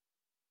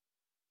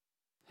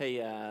Hey,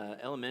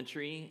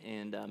 elementary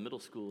and middle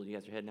school, you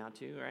guys are heading out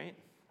to, right?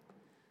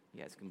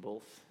 You guys can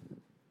both.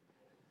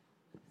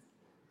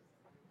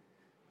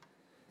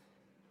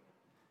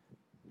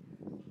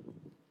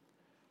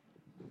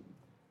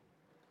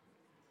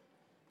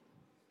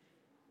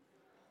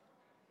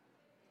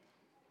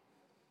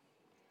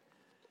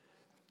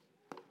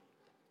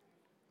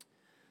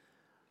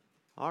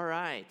 All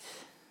right.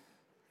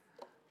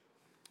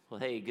 Well,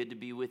 hey, good to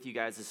be with you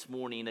guys this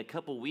morning. A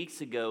couple weeks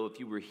ago, if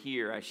you were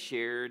here, I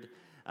shared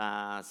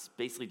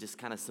basically just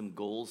kind of some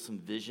goals, some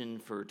vision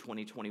for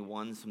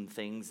 2021, some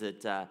things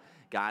that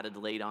God had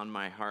laid on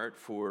my heart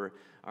for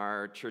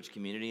our church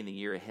community in the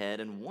year ahead.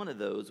 And one of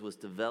those was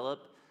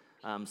develop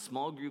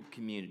small group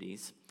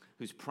communities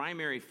whose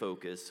primary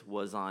focus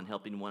was on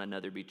helping one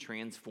another be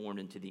transformed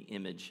into the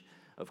image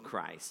of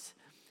Christ.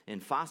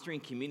 And fostering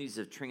communities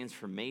of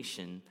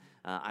transformation,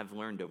 I've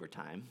learned over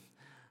time,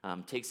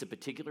 takes a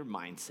particular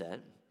mindset.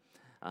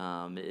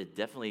 It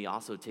definitely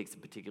also takes a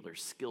particular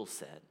skill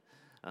set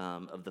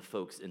of the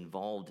folks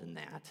involved in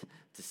that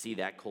to see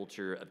that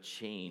culture of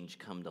change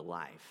come to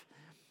life.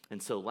 And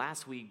so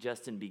last week,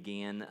 Justin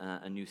began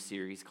a new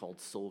series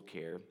called Soul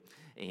Care,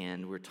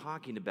 and we're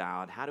talking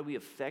about how do we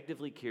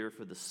effectively care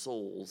for the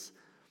souls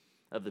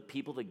of the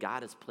people that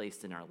God has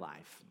placed in our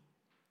life.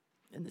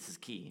 And this is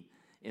key,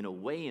 in a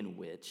way in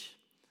which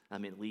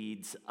it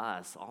leads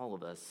us, all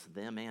of us,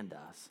 them and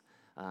us,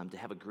 to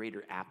have a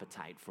greater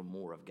appetite for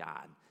more of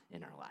God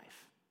in our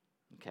life,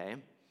 okay?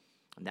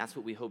 And that's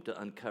what we hope to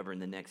uncover in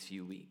the next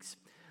few weeks.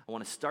 I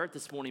want to start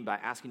this morning by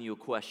asking you a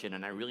question,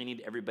 and I really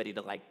need everybody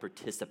to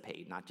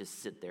participate, not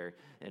just sit there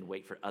and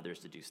wait for others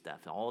to do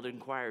stuff. All it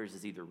requires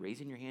is either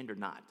raising your hand or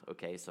not,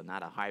 okay? So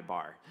not a high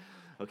bar,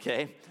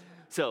 okay?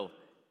 So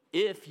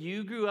if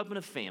you grew up in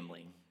a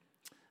family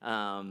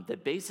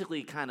that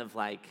basically kind of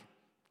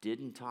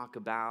didn't talk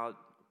about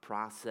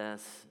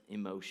process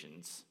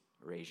emotions,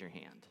 raise your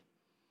hand.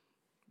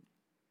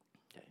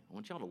 Okay, I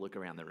want y'all to look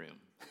around the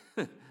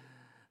room.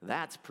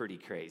 That's pretty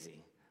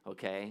crazy,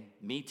 okay?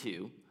 Me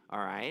too, all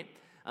right?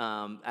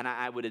 And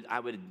I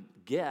would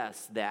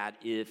guess that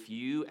if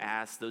you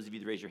asked, those of you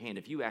that raise your hand,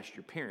 if you asked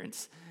your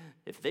parents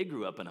if they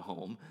grew up in a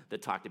home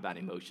that talked about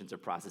emotions or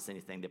processed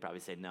anything, they'd probably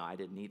say, no, I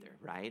didn't either,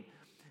 right?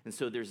 And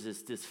so there's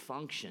this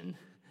dysfunction,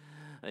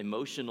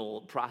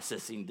 emotional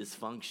processing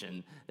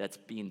dysfunction that's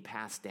being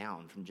passed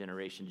down from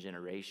generation to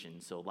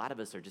generation. So a lot of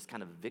us are just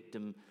kind of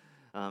victim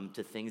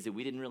to things that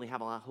we didn't really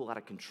have a whole lot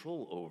of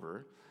control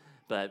over,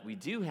 but we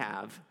do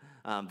have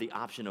the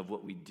option of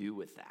what we do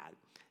with that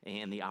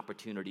and the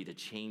opportunity to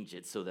change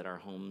it so that our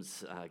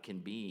homes can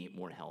be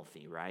more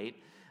healthy, right?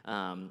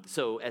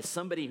 So as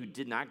somebody who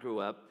did not grow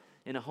up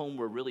in a home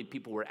where really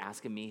people were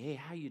asking me, hey,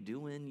 how you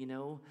doing,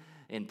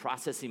 and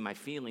processing my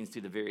feelings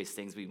through the various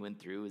things we went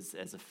through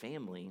as a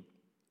family,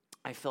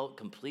 I felt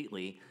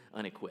completely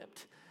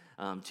unequipped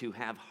to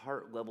have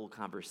heart-level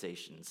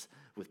conversations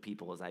with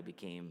people as I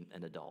became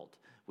an adult,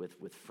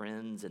 with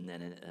friends, and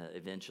then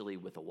eventually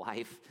with a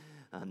wife,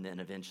 and then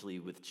eventually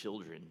with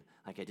children.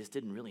 I just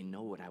didn't really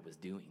know what I was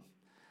doing.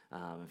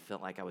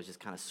 Felt like I was just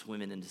kind of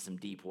swimming into some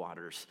deep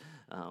waters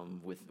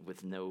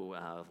with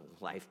no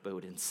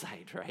lifeboat in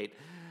sight, right?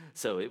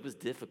 So it was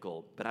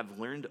difficult, but I've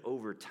learned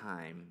over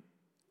time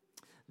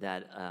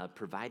that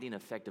providing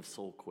effective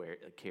soul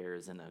care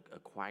is an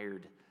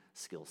acquired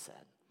skill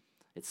set.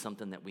 It's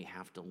something that we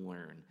have to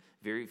learn.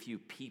 Very few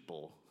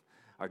people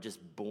are just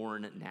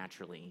born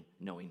naturally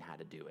knowing how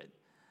to do it,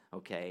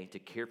 okay? To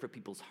care for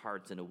people's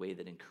hearts in a way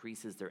that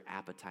increases their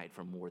appetite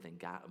for more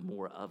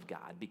of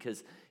God.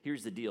 Because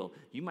here's the deal.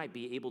 You might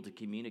be able to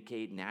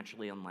communicate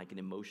naturally on an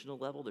emotional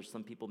level. There's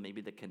some people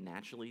maybe that can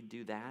naturally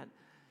do that.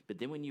 But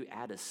then when you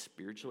add a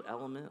spiritual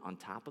element on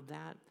top of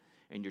that,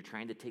 and you're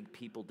trying to take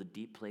people to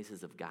deep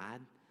places of God,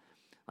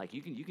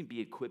 you can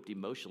be equipped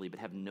emotionally but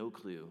have no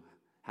clue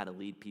how to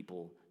lead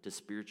people to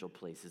spiritual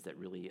places that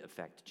really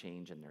affect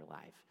change in their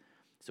life.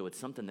 So it's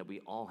something that we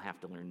all have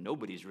to learn.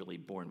 Nobody's really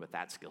born with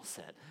that skill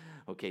set,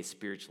 okay,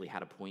 spiritually, how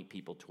to point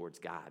people towards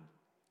God.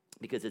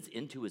 Because it's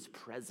into his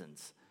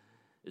presence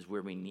is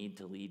where we need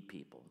to lead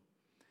people.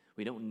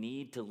 We don't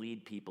need to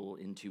lead people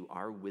into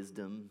our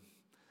wisdom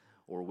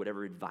or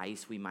whatever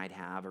advice we might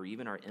have or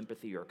even our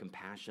empathy or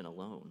compassion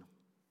alone.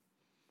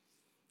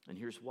 And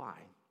here's why.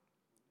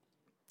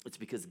 It's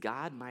because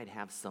God might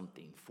have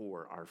something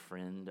for our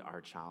friend,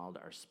 our child,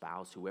 our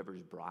spouse,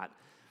 whoever's brought,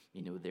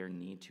 their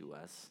need to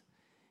us.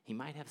 He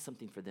might have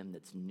something for them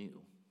that's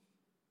new,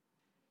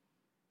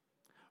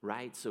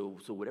 right? So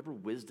whatever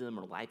wisdom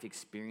or life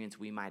experience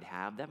we might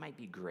have, that might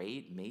be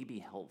great, may be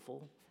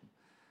helpful.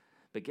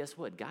 But guess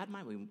what? God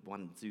might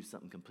want to do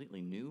something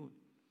completely new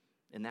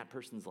in that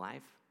person's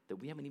life that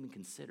we haven't even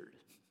considered.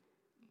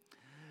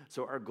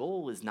 So our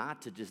goal is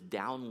not to just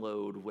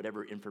download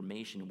whatever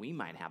information we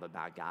might have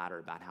about God or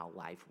about how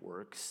life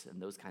works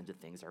and those kinds of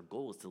things. Our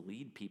goal is to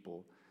lead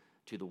people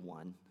to the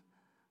one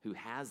who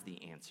has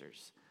the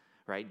answers,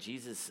 right?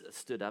 Jesus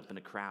stood up in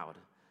a crowd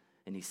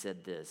and he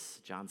said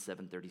this, John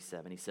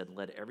 7:37. He said,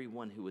 "Let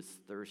everyone who is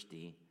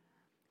thirsty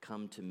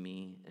come to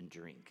me and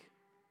drink."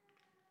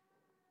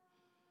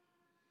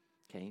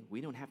 Okay?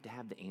 We don't have to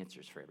have the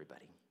answers for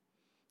everybody.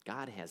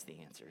 God has the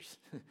answers.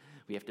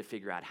 We have to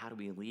figure out how do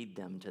we lead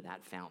them to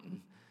that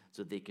fountain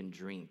so they can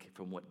drink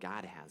from what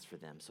God has for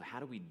them. So how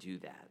do we do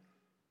that?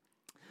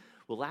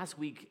 Well, last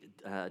week,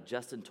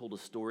 Justin told a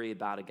story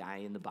about a guy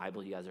in the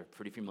Bible you guys are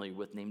pretty familiar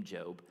with named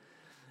Job.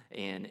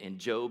 And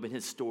Job and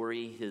his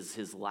story,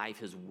 his life,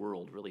 his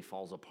world really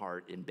falls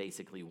apart in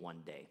basically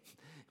one day.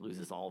 He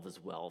loses all of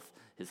his wealth.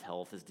 His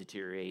health is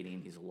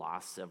deteriorating. He's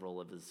lost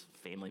several of his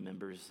family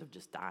members have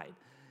just died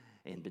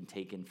and been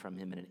taken from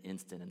him in an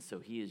instant. And so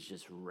he is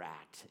just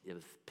racked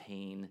with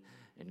pain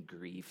and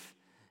grief,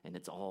 and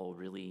it's all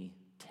really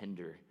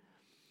tender.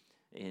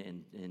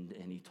 And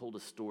he told a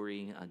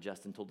story,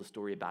 Justin told a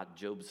story about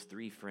Job's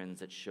 3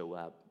 friends that show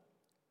up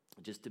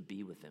just to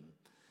be with him.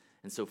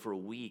 And so for a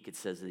week, it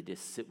says they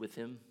just sit with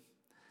him.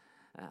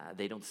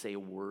 They don't say a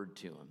word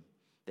to him.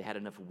 They had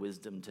enough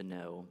wisdom to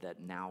know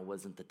that now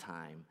wasn't the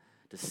time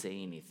to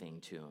say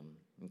anything to him,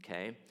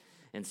 okay?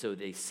 And so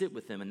they sit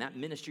with him, and that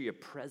ministry of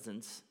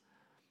presence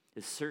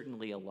is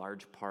certainly a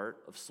large part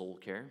of soul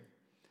care,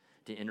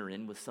 to enter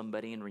in with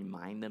somebody and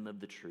remind them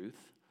of the truth,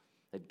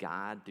 that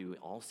God, through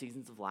all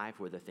seasons of life,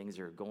 whether things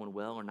are going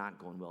well or not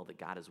going well, that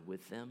God is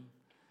with them,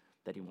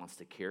 that he wants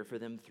to care for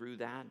them through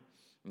that.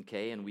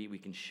 Okay, and we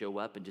can show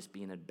up and just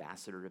be an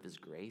ambassador of his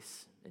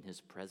grace and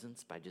his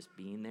presence by just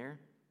being there.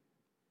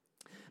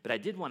 But I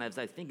did want to, as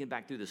I was thinking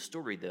back through the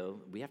story, though,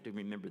 we have to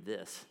remember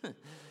this,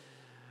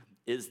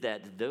 is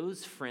that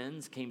those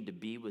friends came to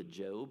be with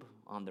Job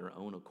on their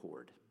own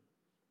accord.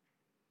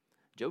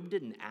 Job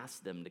didn't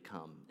ask them to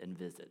come and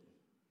visit.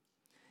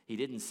 He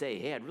didn't say,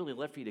 hey, I'd really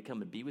love for you to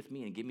come and be with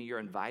me and give me your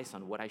advice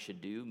on what I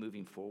should do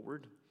moving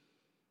forward.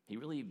 He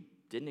really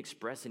didn't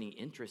express any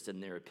interest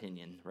in their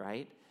opinion,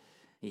 right?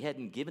 He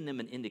hadn't given them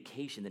an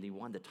indication that he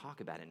wanted to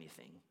talk about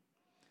anything.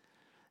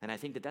 And I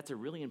think that that's a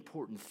really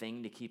important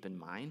thing to keep in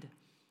mind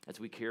as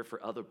we care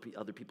for other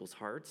people's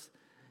hearts,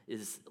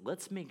 is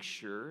let's make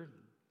sure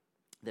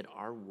that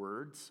our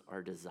words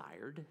are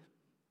desired,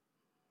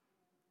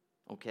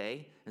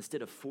 okay?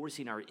 Instead of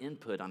forcing our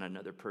input on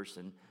another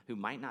person who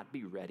might not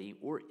be ready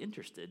or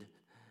interested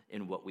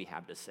in what we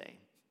have to say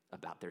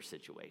about their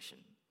situation.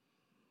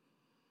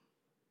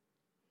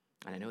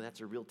 And I know that's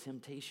a real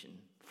temptation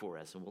for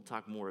us, and we'll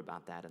talk more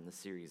about that in the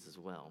series as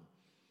well,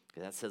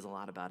 because that says a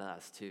lot about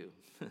us too.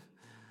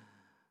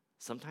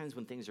 Sometimes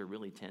when things are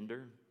really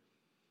tender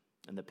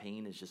and the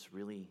pain is just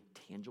really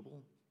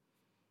tangible,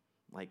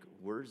 like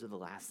words are the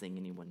last thing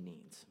anyone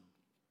needs.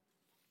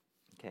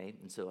 Okay,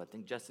 and so I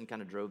think Justin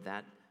kind of drove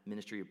that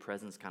ministry of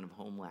presence kind of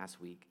home last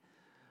week.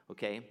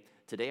 Okay,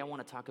 today I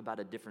want to talk about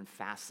a different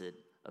facet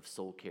of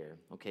soul care,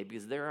 okay,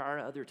 because there are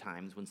other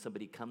times when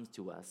somebody comes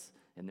to us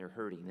and they're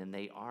hurting and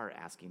they are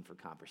asking for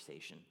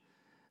conversation.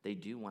 They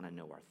do want to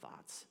know our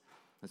thoughts.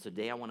 And so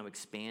today I want to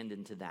expand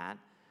into that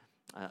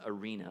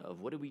arena of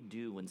what do we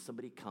do when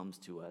somebody comes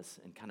to us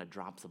and kind of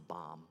drops a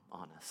bomb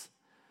on us,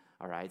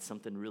 all right,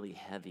 something really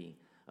heavy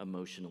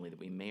emotionally that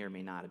we may or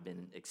may not have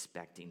been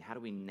expecting. How do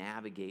we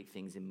navigate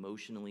things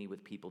emotionally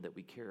with people that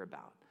we care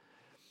about?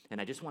 And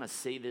I just want to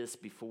say this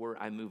before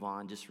I move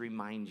on, just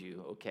remind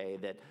you, okay,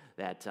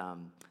 that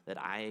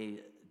I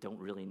don't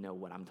really know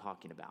what I'm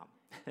talking about.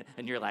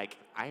 And you're like,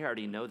 I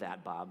already know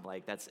that, Bob.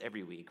 Like, that's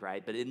every week,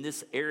 right? But in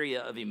this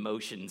area of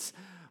emotions,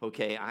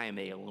 okay, I am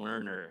a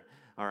learner,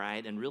 all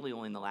right? And really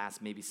only in the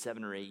last maybe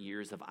 7 or 8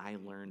 years have I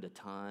learned a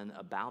ton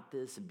about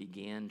this and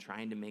began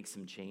trying to make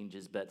some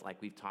changes. But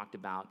like we've talked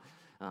about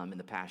in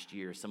the past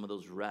year, some of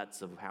those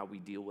ruts of how we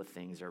deal with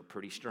things are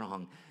pretty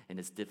strong, and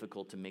it's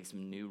difficult to make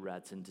some new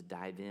ruts and to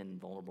dive in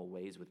vulnerable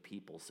ways with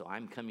people. So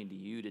I'm coming to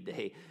you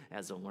today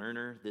as a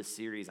learner. This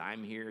series,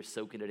 I'm here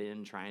soaking it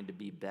in, trying to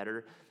be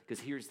better, because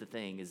here's the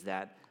thing, is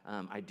that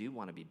I do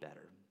want to be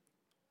better,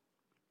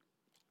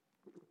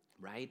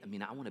 right? I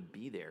mean, I want to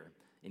be there,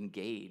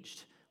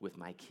 engaged with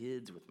my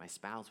kids, with my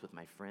spouse, with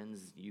my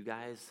friends, you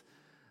guys,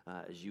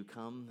 as you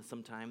come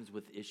sometimes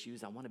with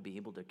issues. I want to be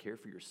able to care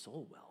for your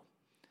soul well.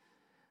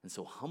 And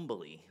so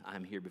humbly,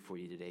 I'm here before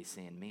you today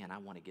saying, man, I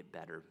want to get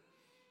better,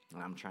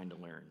 and I'm trying to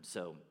learn.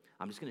 So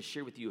I'm just going to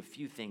share with you a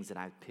few things that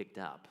I've picked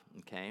up,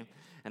 okay?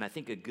 And I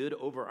think a good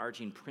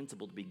overarching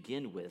principle to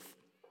begin with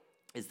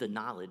is the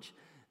knowledge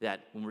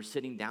that when we're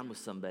sitting down with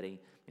somebody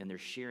and they're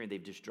sharing,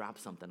 they've just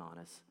dropped something on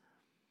us,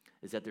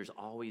 is that there's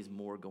always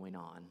more going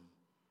on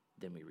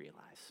than we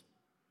realize,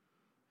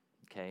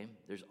 okay?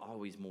 There's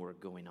always more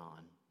going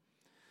on.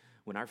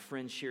 When our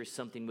friends share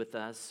something with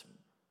us,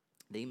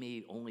 they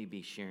may only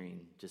be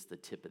sharing just the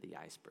tip of the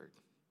iceberg.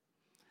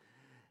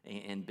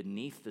 And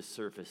beneath the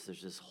surface,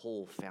 there's this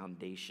whole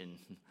foundation,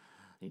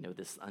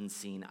 this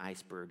unseen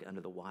iceberg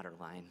under the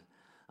waterline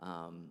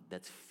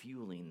that's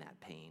fueling that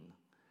pain.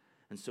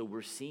 And so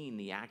we're seeing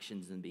the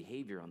actions and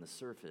behavior on the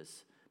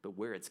surface, but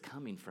where it's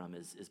coming from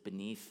is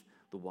beneath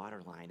the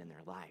waterline in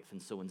their life.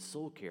 And so in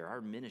soul care,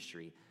 our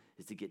ministry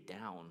is to get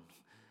down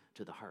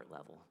to the heart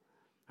level,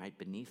 right,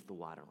 beneath the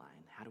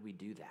waterline. How do we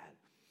do that?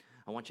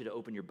 I want you to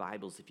open your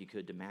Bibles, if you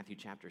could, to Matthew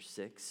chapter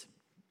 6.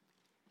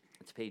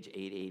 It's page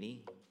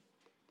 880.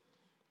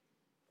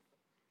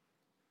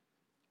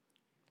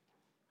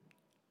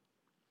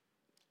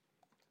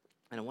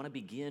 And I want to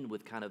begin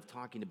with kind of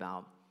talking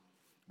about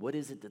what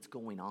is it that's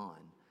going on.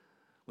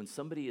 When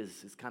somebody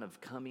is kind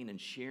of coming and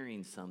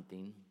sharing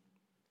something,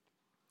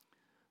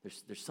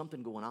 there's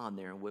something going on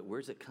there, and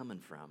where's it coming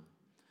from?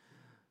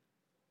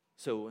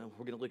 So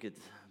we're going to look at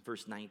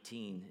verse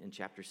 19 in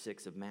chapter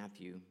 6 of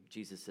Matthew.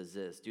 Jesus says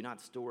this, "Do not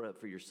store up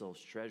for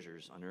yourselves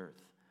treasures on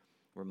earth,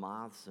 where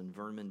moths and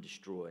vermin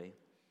destroy,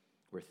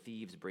 where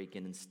thieves break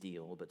in and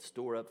steal, but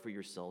store up for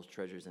yourselves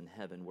treasures in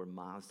heaven, where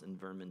moths and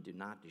vermin do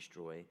not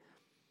destroy,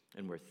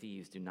 and where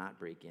thieves do not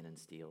break in and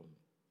steal.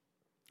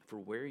 For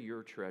where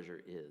your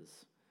treasure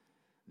is,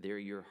 there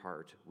your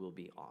heart will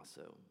be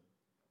also."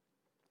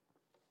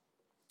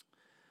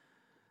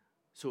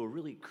 So a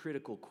really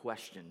critical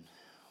question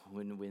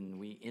when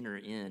we enter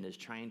in is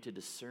trying to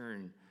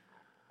discern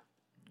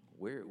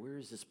where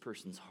is this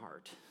person's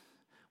heart?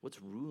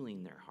 What's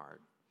ruling their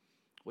heart?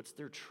 What's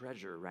their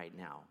treasure right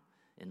now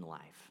in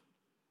life?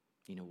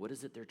 What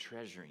is it they're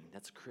treasuring?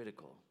 That's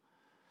critical.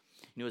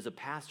 As a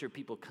pastor,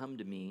 people come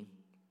to me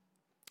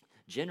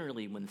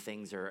generally when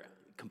things are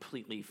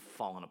completely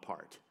falling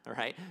apart, all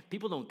right?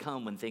 People don't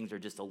come when things are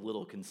just a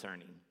little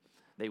concerning.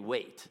 They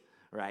wait,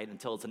 right,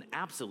 until it's an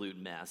absolute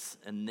mess,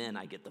 and then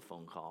I get the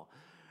phone call,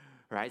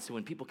 right? So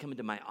when people come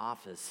into my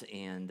office,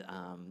 and,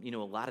 a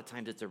lot of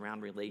times it's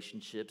around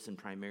relationships and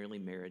primarily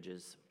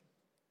marriages,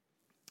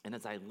 and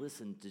as I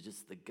listen to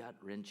just the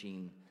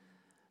gut-wrenching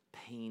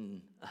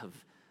pain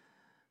of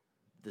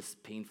this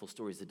painful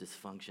stories of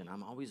dysfunction,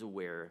 I'm always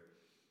aware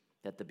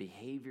that the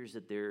behaviors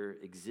that they're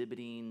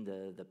exhibiting,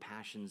 the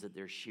passions that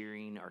they're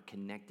sharing are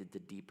connected to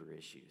deeper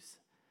issues,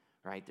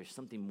 right? There's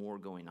something more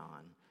going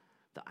on,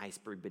 the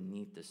iceberg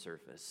beneath the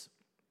surface.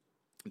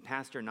 And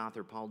pastor and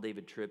author Paul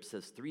David Tripp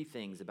says 3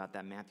 things about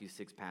that Matthew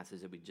 6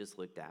 passage that we just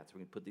looked at. So we're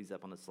going to put these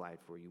up on the slide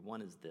for you.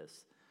 One is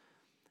this: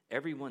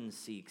 everyone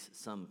seeks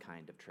some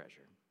kind of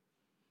treasure.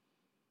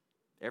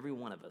 Every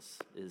one of us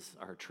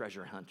are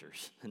treasure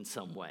hunters in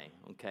some way,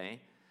 okay?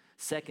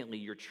 Secondly,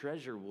 your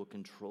treasure will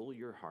control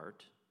your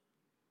heart.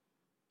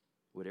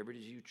 Whatever it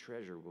is you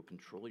treasure will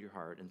control your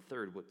heart. And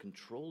third, what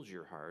controls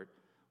your heart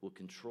will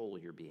control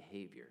your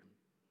behavior.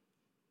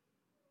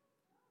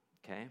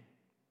 Okay?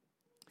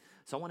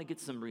 So I want to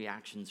get some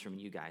reactions from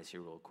you guys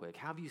here real quick.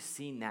 How have you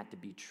seen that to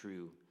be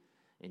true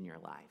in your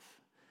life?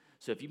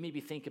 So if you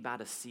maybe think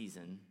about a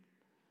season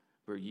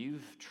where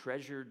you've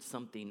treasured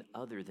something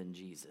other than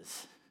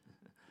Jesus,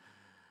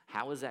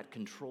 how has that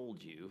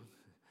controlled you?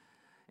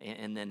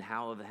 And then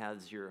how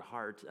has your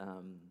heart,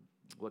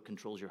 what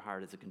controls your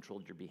heart, has it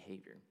controlled your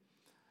behavior?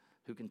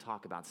 Who can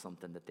talk about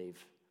something that they've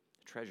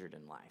treasured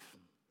in life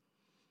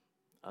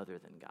other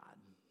than God?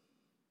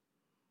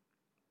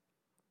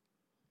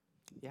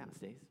 Yeah,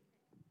 Stace?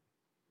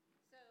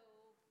 So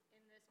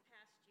in this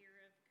past year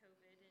of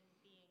COVID and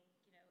being,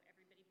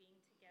 everybody being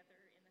together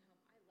in the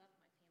home, I love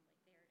my family.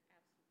 They are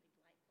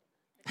absolutely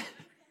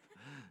delightful.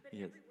 But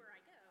Yes. everywhere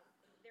I go,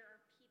 there are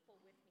people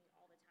with me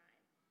all the time.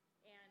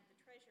 And the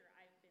treasure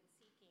I've been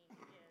seeking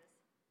is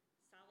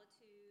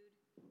solitude,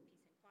 peace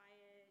and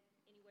quiet,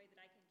 any way that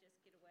I can just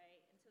get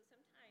away. And so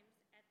sometimes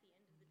at the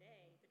end of the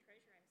day, the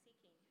treasure I'm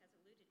seeking has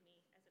eluded me,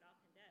 as it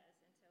often does.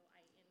 And so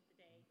I end the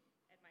day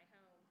at my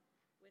home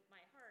with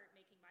my heart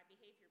making my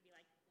behavior be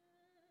like,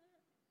 I don't have a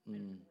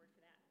word for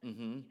that. But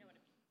You know what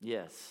I mean?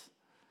 Yes.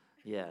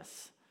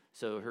 Yes.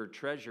 So her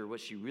treasure, what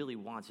she really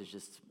wants is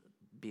just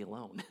be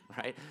alone,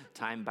 right?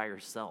 Time by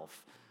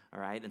herself, all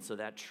right? And so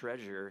that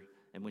treasure,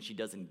 and when she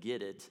doesn't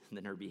get it,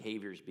 then her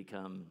behaviors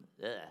become,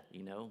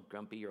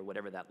 grumpy or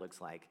whatever that looks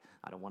like.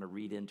 I don't want to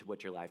read into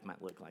what your life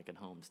might look like at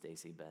home,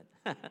 Stacy, but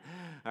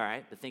all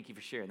right. But thank you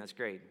for sharing. That's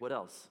great. What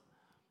else?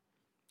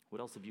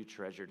 What else have you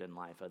treasured in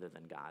life other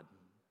than God?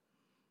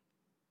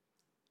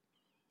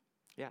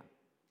 Yeah.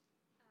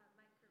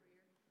 My career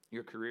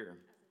Your career. as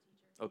a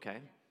teacher. Okay.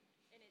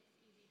 Yeah. And it's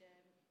easy to,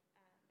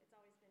 it's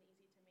always been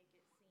easy to make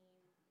it seem,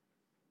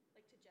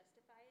 like to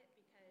justify it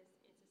because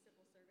it's a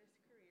civil service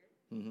career.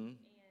 Mm-hmm.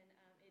 And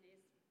it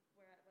is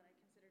what I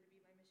consider to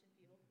be my mission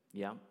field.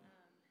 Yeah.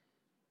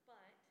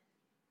 But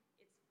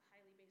it's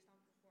highly based on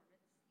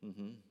performance.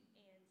 Mm-hmm.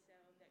 And so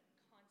that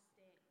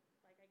constant,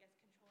 I guess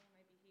controlling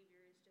my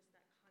behavior is just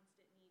that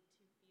constant need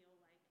to feel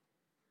like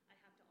I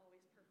have to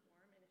always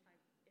perform. And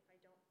if I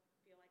don't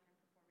feel like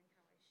I'm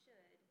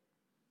performing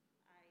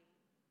how I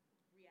should,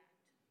 I react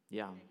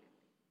Yeah. negatively.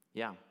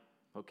 Yeah.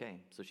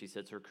 Okay. So she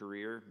sets her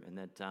career, and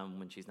that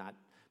when she's not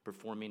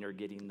performing or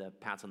getting the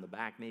pats on the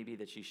back maybe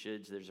that she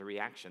should, there's a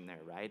reaction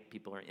there, right?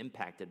 People are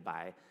impacted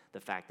by the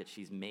fact that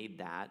she's made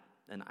that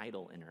an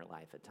idol in her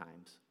life at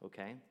times.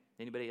 Okay.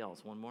 Anybody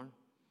else? One more?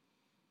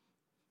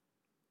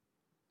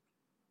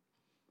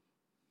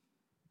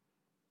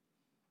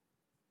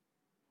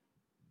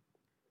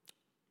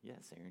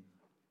 Yes, Aaron.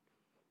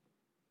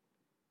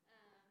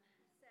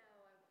 So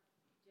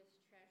I'm just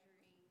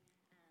treasuring,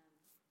 really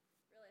it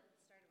started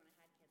when I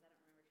had kids. I don't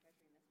remember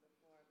treasuring this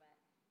before, but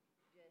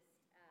just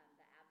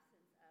the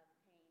absence of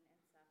pain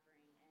and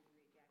suffering and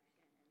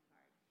rejection and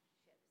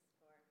hardships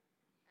for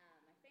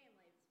my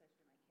family,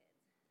 especially my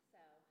kids. So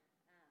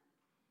then that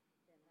looks like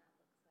all kinds of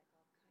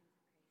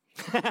crazy.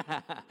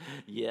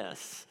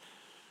 Yes.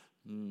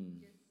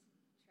 just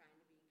trying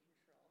to be in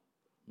control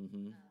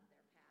Mm-hmm. of their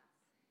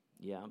past.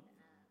 Yeah.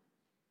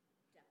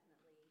 Definitely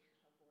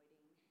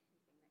avoiding anything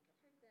that could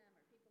hurt them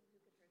or people who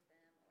could hurt them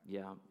or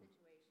Yeah.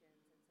 situations.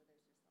 And so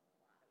there's just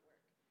a lot of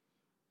work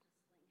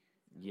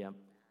hustling. Yep.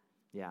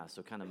 Yeah,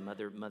 so kind of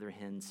mother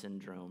hen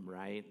syndrome,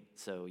 right?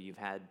 So you've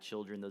had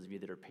children, those of you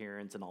that are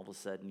parents, and all of a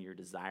sudden your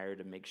desire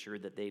to make sure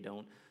that they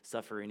don't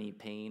suffer any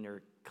pain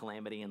or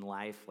calamity in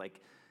life,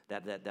 like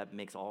that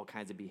makes all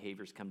kinds of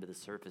behaviors come to the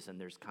surface, and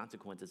there's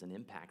consequences and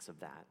impacts of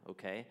that,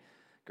 okay?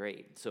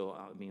 Great. So,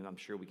 I mean, I'm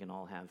sure we can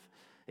all have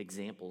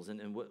examples.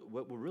 And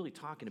what we're really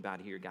talking about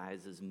here,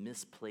 guys, is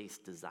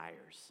misplaced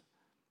desires.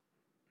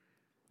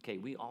 Okay,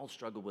 we all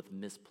struggle with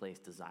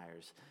misplaced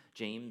desires.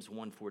 James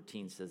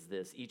 1:14 says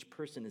this, each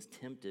person is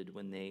tempted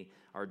when they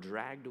are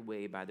dragged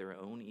away by their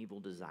own evil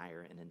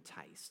desire and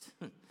enticed.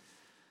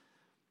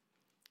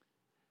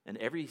 And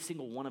every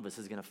single one of us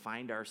is going to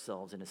find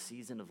ourselves in a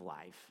season of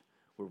life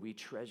where we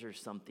treasure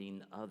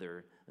something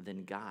other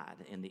than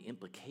God. And the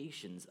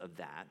implications of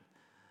that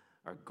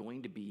are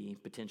going to be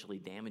potentially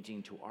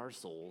damaging to our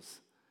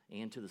souls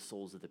and to the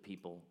souls of the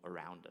people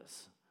around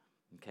us.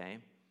 Okay?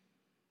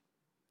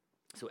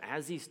 So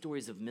as these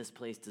stories of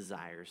misplaced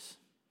desires,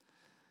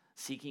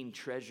 seeking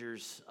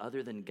treasures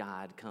other than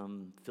God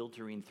come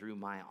filtering through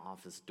my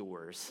office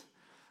doors,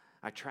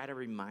 I try to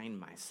remind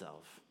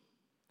myself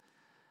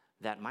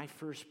that my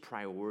first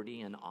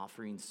priority in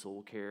offering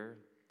soul care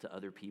to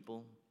other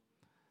people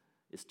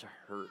is to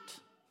hurt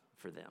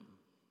for them.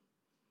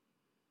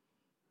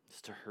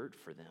 It's to hurt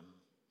for them.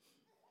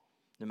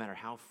 No matter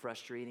how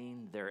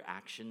frustrating their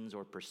actions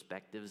or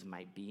perspectives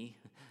might be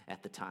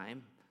at the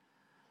time.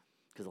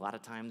 Because a lot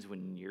of times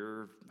when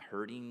you're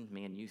hurting,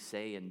 man, you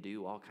say and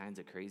do all kinds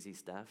of crazy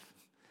stuff.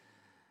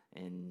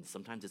 And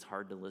sometimes it's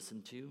hard to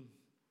listen to.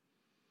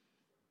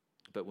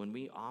 But when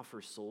we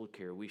offer soul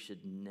care, we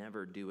should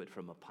never do it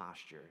from a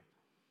posture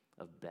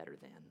of better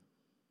than.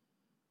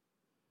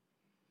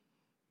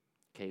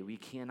 Okay, we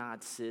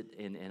cannot sit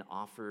and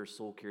offer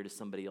soul care to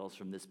somebody else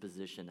from this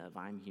position of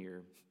I'm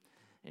here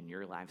and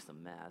your life's a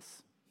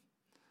mess.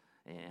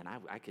 And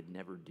I could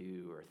never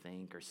do or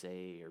think or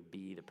say or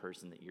be the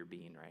person that you're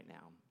being right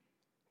now.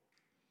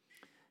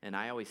 And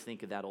I always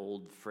think of that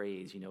old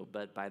phrase,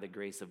 but by the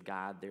grace of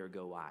God, there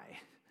go I,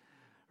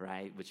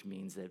 right? Which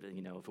means that,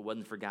 if it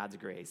wasn't for God's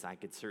grace, I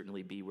could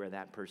certainly be where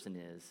that person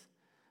is,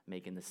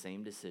 making the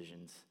same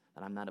decisions,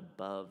 that I'm not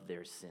above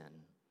their sin,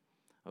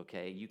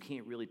 okay? You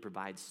can't really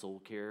provide soul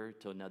care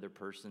to another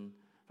person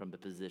from the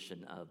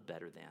position of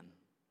better than,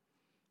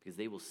 because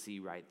they will see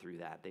right through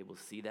that. They will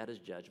see that as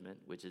judgment,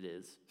 which it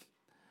is.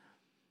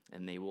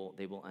 And they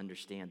will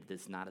understand that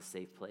it's not a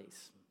safe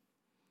place.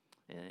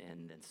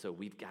 And so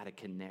we've got to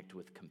connect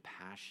with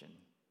compassion,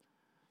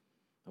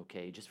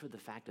 okay, just for the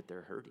fact that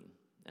they're hurting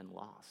and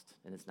lost,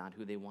 and it's not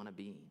who they want to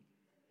be.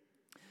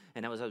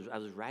 And I was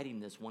writing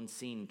this, one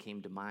scene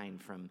came to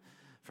mind from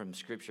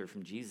Scripture,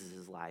 from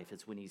Jesus' life.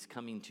 It's when he's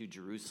coming to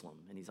Jerusalem,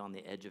 and he's on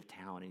the edge of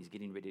town, and he's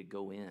getting ready to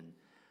go in,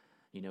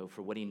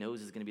 for what he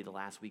knows is going to be the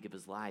last week of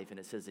his life. And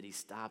it says that he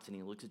stops, and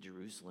he looks at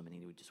Jerusalem, and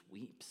he just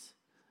weeps.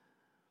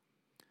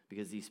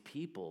 Because these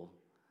people,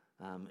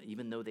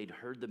 even though they'd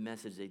heard the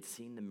message, they'd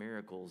seen the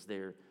miracles,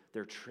 their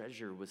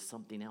treasure was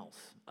something else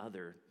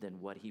other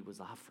than what he was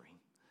offering.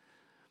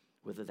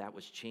 Whether that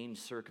was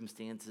changed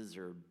circumstances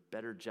or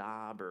better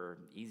job or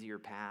easier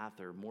path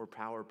or more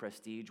power,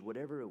 prestige,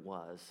 whatever it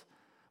was,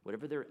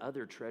 whatever their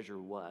other treasure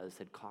was,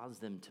 had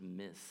caused them to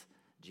miss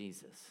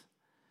Jesus.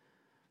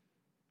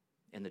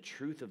 And the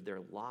truth of their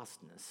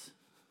lostness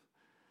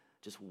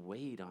just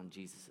weighed on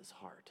Jesus'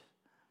 heart.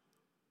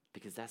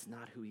 Because that's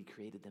not who he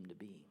created them to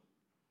be.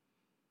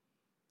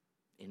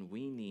 And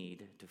we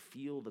need to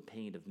feel the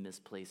pain of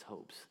misplaced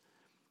hopes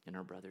in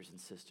our brothers and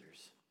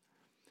sisters.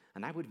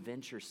 And I would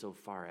venture so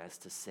far as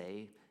to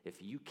say,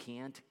 if you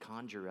can't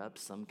conjure up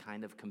some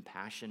kind of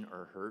compassion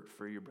or hurt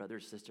for your brother or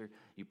sister,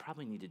 you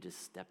probably need to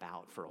just step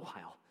out for a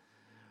while.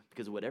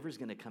 Because whatever's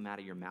going to come out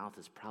of your mouth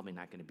is probably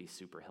not going to be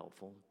super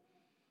helpful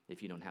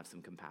if you don't have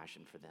some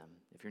compassion for them,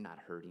 if you're not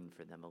hurting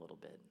for them a little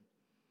bit.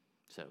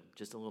 So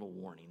just a little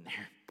warning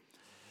there.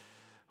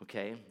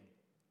 Okay?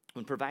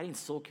 When providing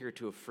soul care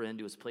to a friend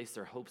who has placed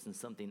their hopes in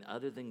something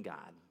other than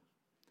God,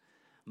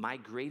 my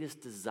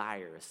greatest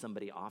desire as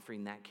somebody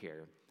offering that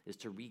care is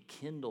to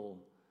rekindle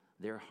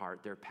their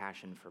heart, their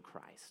passion for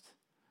Christ.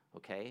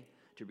 Okay?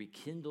 To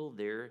rekindle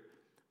their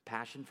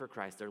passion for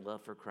Christ, their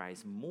love for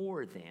Christ,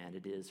 more than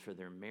it is for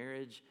their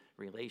marriage,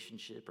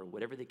 relationship, or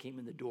whatever they came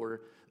in the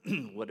door,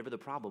 whatever the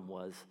problem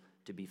was,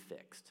 to be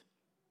fixed.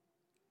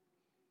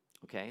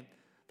 Okay?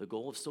 The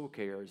goal of soul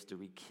care is to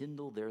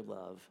rekindle their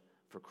love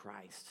for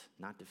Christ,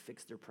 not to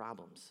fix their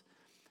problems.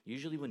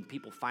 Usually when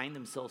people find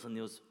themselves in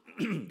those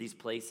these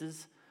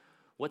places,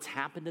 what's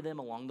happened to them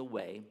along the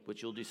way,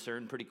 which you'll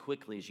discern pretty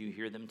quickly as you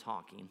hear them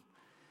talking,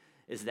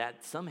 is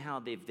that somehow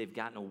they've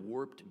gotten a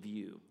warped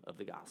view of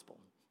the gospel.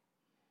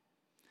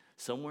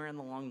 Somewhere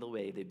along the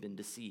way, they've been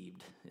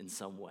deceived in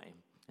some way,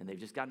 and they've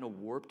just gotten a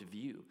warped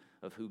view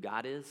of who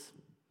God is,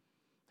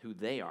 who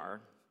they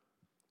are,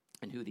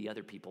 and who the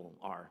other people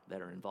are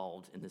that are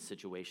involved in this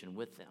situation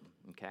with them,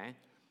 okay?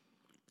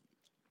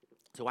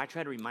 So I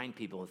try to remind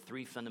people of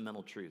 3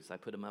 fundamental truths. I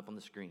put them up on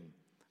the screen.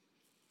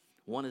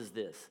 One is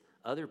this: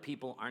 other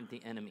people aren't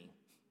the enemy.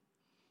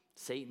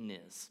 Satan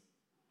is.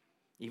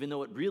 Even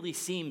though it really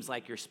seems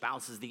like your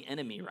spouse is the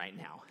enemy right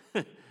now,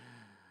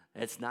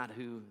 that's not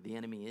who the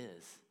enemy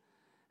is.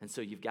 And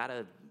so you've got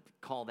to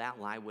call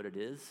that lie what it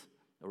is,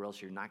 or else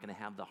you're not going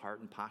to have the heart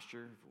and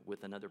posture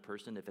with another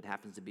person if it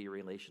happens to be a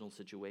relational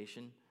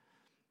situation.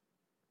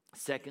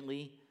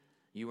 Secondly,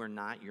 you are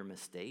not your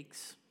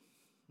mistakes.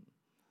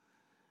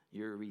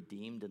 You're a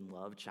redeemed and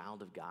loved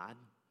child of God.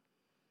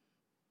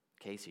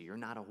 Okay, so you're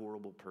not a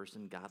horrible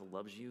person. God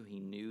loves you. He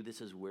knew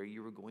this is where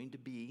you were going to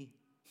be,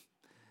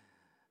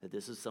 that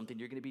this is something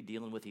you're going to be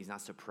dealing with. He's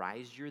not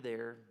surprised you're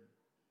there.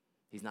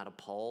 He's not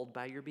appalled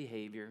by your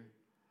behavior.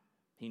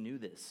 He knew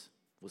this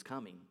was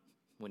coming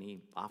when he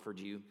offered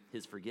you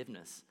his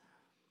forgiveness.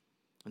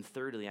 And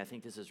thirdly, I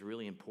think this is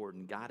really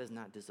important. God is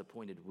not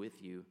disappointed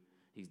with you.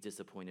 He's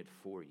disappointed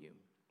for you.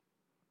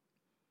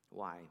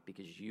 Why?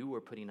 Because you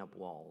are putting up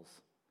walls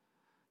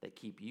that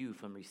keep you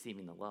from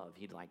receiving the love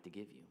he'd like to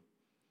give you.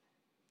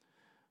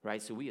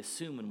 Right? So we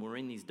assume when we're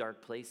in these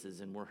dark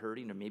places and we're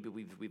hurting, or maybe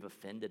we've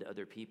offended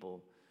other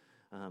people,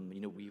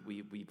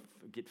 we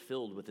get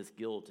filled with this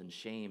guilt and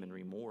shame and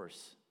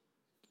remorse.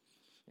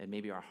 And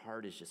maybe our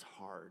heart is just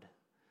hard,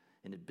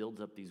 and it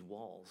builds up these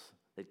walls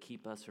that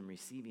keep us from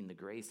receiving the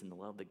grace and the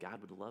love that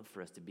God would love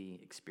for us to be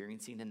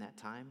experiencing in that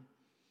time.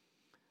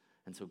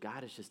 And so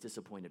God is just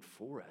disappointed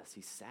for us.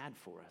 He's sad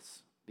for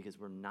us because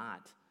we're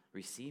not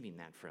receiving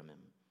that from him.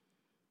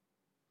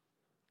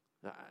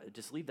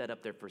 Just leave that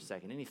up there for a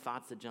second. Any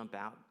thoughts that jump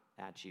out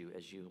at you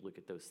as you look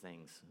at those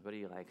things? What are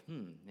you like,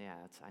 yeah,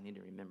 I need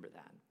to remember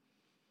that.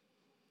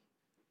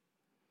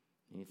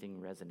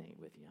 Anything resonate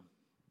with you?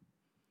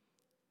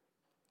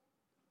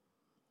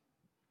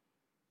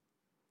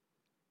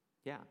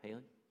 Yeah, Haley?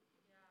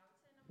 Yeah, I would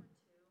say number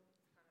 2, it's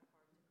kind of hard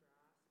to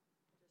grasp,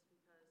 just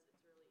because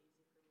it's really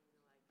easy for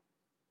me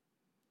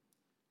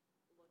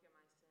to look at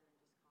my sin and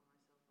just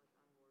call myself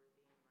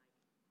unworthy and just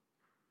not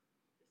good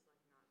enough, but he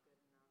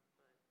looks at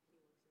me every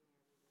day and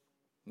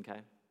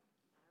Okay. I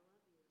love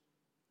you.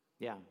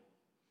 Yeah.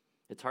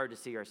 It's hard to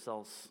see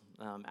ourselves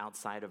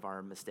outside of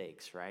our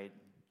mistakes, right?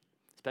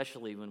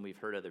 Especially when we've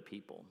hurt other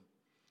people.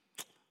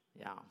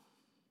 Yeah.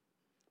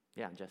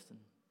 Yeah, Justin?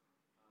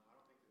 I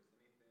don't think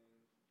there's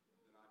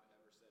anything that I've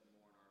ever said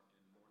more in my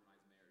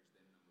marriage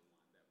than number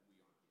 1, that we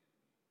aren't the enemy.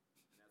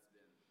 And that's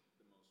been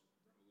the most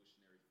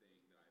revolutionary thing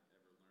that I've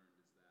ever learned,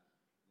 is that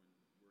when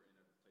we're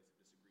in a place of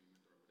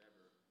disagreement or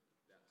whatever,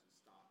 that to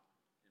stop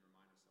and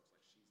remind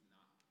ourselves, she's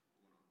not the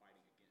one I'm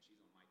fighting against.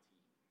 She's on my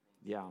team. We're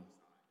on the Yeah. same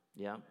side.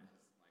 Yeah. And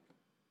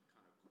it's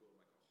kind of cool,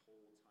 a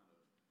whole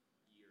ton of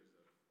years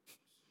of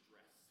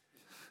stress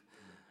and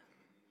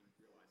everything, and you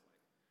realize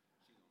she's on my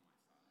side.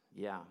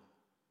 Yeah.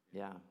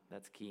 Yeah,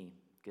 that's key.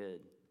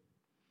 Good.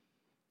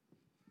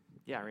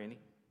 Yeah, Randy?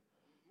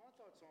 My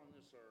thoughts on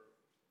this are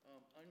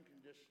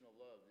unconditional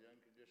love, the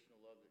unconditional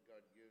love that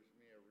God gives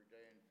me every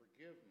day, and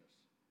forgiveness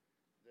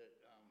that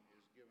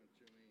is given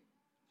to me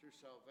through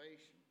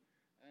salvation.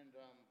 And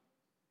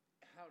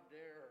how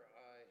dare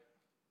I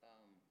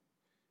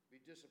be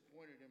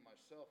disappointed in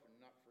myself and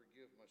not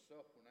forgive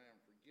myself when I am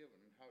forgiven?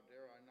 And how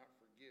dare I not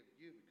forgive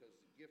you, because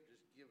the gift is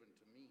given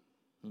to me?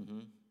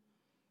 Mm-hmm.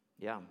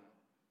 Yeah.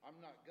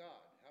 I'm not God.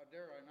 How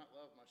dare I not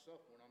love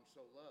myself when I'm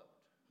so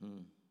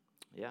loved?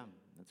 Yeah,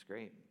 that's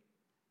great.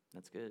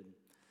 That's good.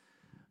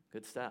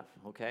 Good stuff.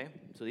 Okay.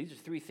 So these are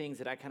 3 things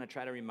that I kind of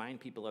try to remind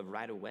people of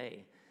right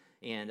away.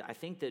 And I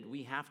think that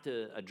we have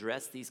to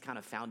address these kind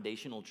of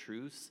foundational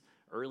truths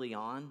early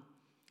on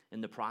in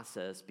the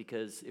process,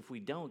 because if we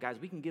don't, guys,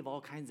 we can give all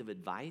kinds of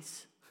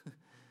advice.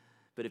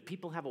 But if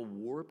people have a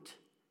warped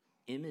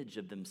image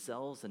of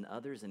themselves and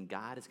others and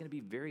God, it's going to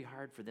be very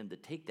hard for them to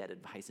take that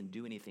advice and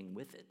do anything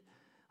with it.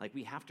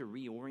 We have to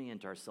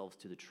reorient ourselves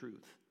to the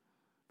truth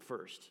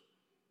first.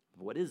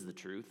 What is the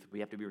truth? We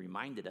have to be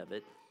reminded of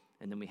it,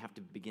 and then we have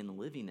to begin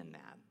living in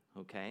that,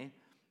 okay?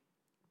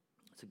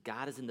 So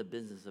God is in the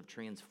business of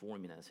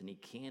transforming us, and he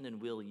can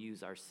and will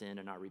use our sin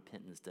and our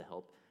repentance to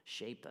help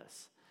shape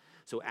us.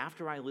 So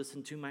after I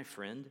listen to my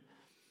friend,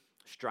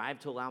 strive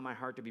to allow my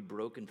heart to be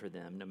broken for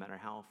them, no matter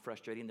how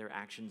frustrating their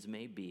actions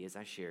may be, as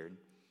I shared.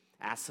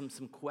 Ask them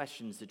some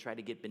questions to try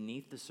to get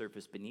beneath the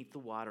surface, beneath the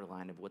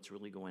waterline of what's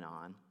really going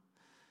on.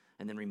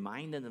 And then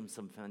remind them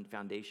some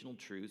foundational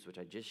truths, which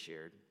I just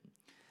shared.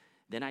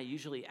 Then I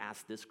usually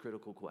ask this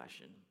critical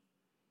question,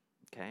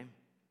 okay?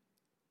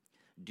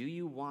 Do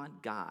you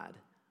want God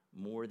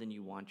more than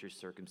you want your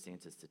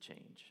circumstances to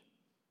change?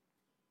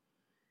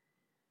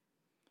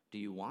 Do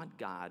you want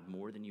God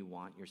more than you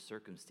want your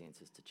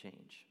circumstances to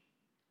change?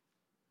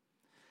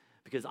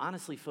 Because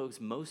honestly,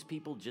 folks, most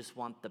people just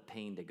want the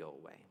pain to go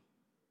away.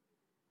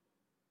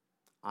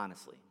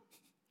 Honestly.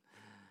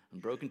 When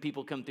broken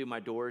people come through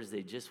my doors,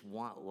 they just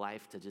want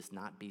life to just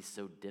not be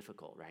so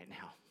difficult right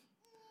now.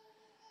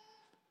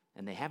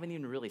 And they haven't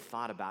even really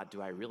thought about,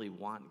 do I really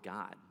want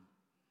God?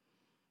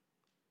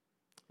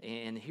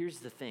 And here's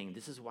the thing,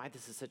 this is why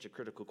this is such a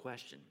critical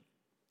question.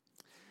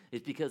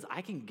 It's because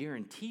I can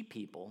guarantee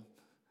people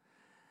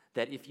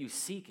that if you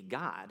seek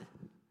God,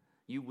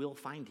 you will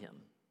find him,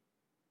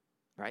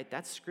 right?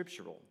 That's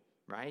scriptural,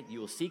 right? You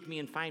will seek me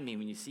and find me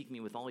when you seek me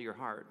with all your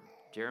heart.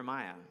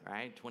 Jeremiah,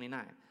 right?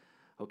 29.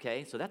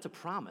 Okay, so that's a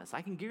promise.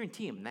 I can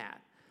guarantee them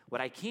that.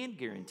 What I can't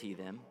guarantee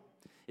them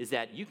is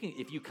that you can,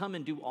 if you come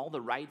and do all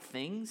the right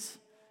things,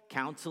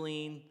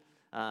 counseling,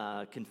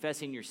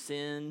 confessing your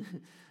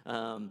sin,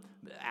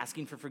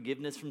 asking for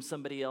forgiveness from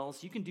somebody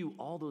else, you can do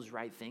all those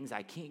right things.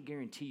 I can't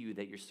guarantee you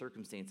that your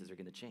circumstances are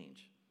going to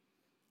change,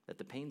 that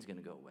the pain's going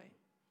to go away.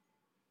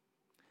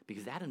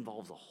 Because that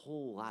involves a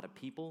whole lot of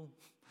people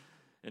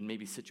and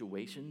maybe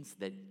situations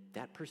that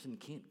that person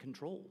can't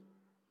control,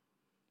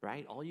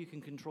 right? All you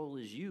can control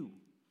is you.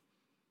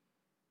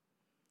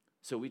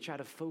 So we try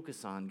to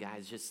focus on,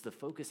 guys, just the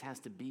focus has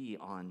to be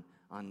on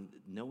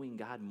knowing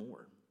God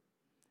more.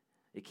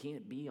 It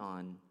can't be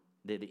on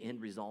the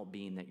end result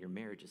being that your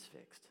marriage is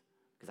fixed.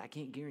 Because I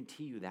can't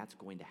guarantee you that's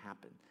going to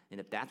happen. And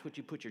if that's what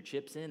you put your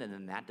chips in and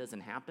then that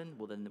doesn't happen,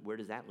 well, then where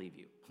does that leave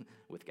you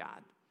with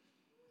God?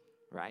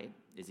 Right?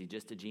 Is he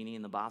just a genie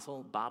in the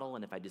bottle,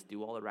 and if I just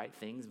do all the right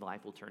things,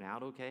 life will turn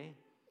out okay?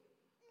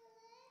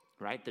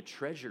 Right? The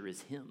treasure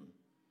is him.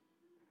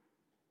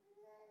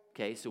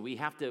 Okay, so we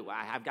have to,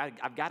 I've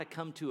got to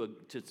come to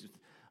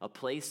a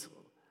place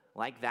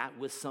like that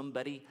with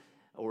somebody,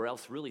 or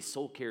else really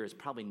soul care is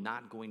probably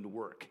not going to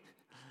work.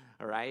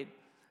 All right?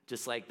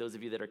 Just like those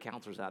of you that are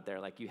counselors out there,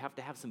 like you have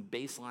to have some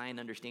baseline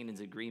understandings,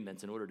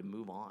 agreements in order to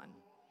move on.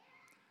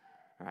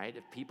 All right?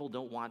 If people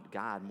don't want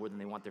God more than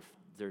they want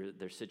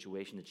their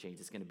situation to change,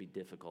 it's going to be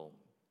difficult.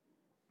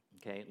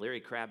 Okay?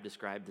 Larry Crabb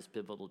described this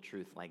pivotal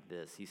truth like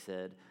this. He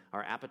said,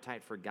 our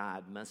appetite for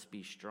God must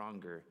be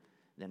stronger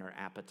than our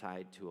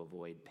appetite to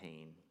avoid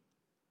pain.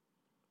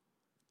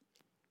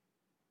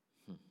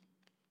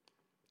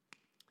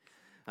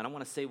 And I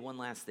want to say one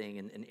last thing,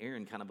 and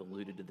Aaron kind of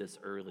alluded to this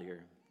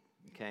earlier,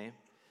 okay?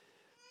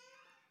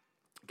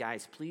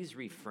 Guys, please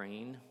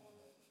refrain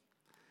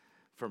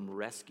from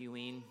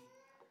rescuing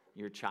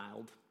your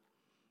child,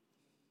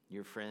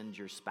 your friend,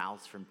 your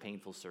spouse from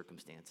painful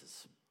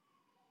circumstances,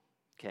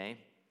 okay?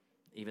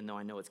 Even though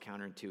I know it's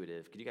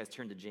counterintuitive. Could you guys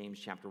turn to James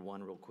chapter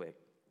 1 real quick,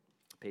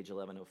 page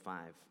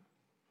 1105.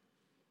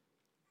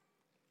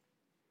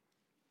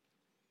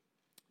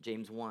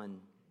 James 1,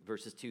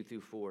 verses 2 through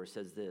 4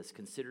 says this,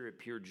 consider it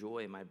pure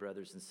joy, my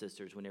brothers and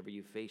sisters, whenever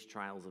you face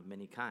trials of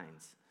many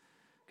kinds,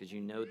 because you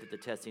know that the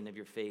testing of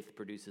your faith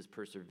produces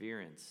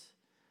perseverance.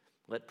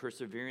 Let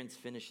perseverance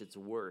finish its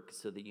work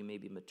so that you may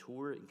be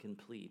mature and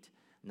complete,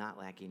 not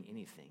lacking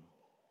anything.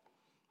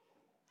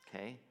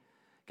 Okay?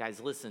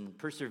 Guys, listen,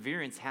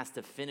 perseverance has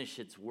to finish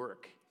its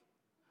work.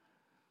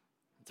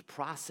 It's a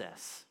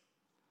process.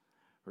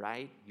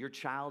 Right? Your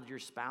child, your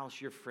spouse,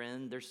 your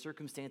friend, their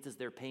circumstances,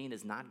 their pain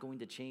is not going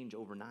to change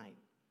overnight,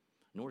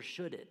 nor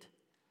should it,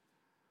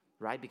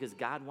 right? Because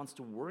God wants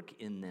to work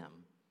in them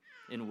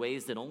in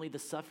ways that only the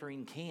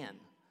suffering can.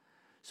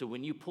 So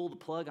when you pull the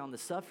plug on the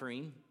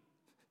suffering,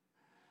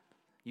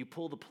 you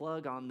pull the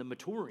plug on the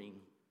maturing,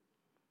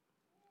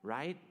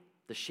 right?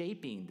 The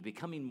shaping, the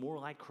becoming more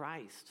like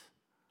Christ.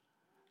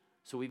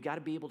 So we've got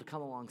to be able to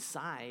come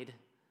alongside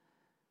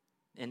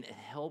and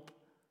help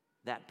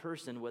that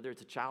person, whether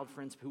it's a child,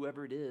 friends,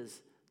 whoever it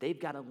is, they've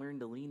got to learn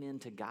to lean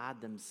into God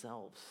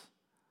themselves.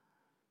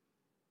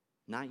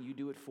 Not you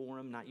do it for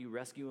them, not you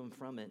rescue them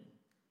from it,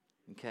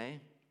 okay?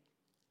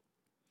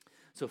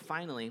 So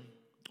finally,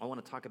 I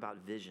want to talk about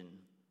vision,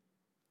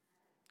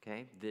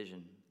 okay?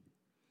 Vision.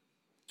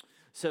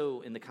 So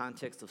in the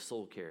context of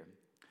soul care,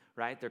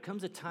 right? There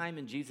comes a time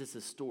in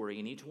Jesus' story,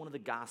 in each one of the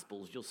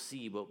Gospels, you'll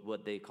see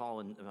what they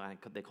called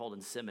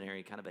in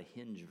seminary kind of a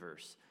hinge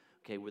verse,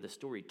 okay, where the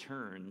story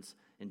turns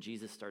and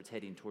Jesus starts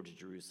heading towards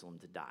Jerusalem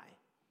to die,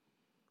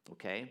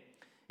 okay?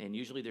 And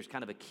usually there's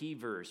kind of a key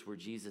verse where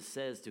Jesus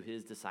says to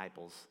his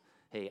disciples,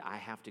 hey, I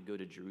have to go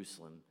to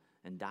Jerusalem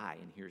and die,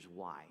 and here's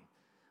why,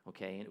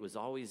 okay? And it was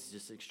always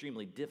just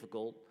extremely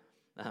difficult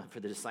for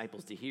the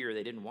disciples to hear.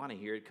 They didn't want to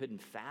hear it,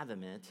 couldn't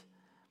fathom it,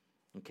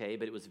 okay?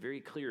 But it was very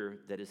clear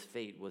that his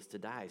fate was to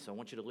die. So I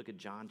want you to look at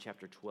John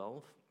chapter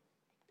 12.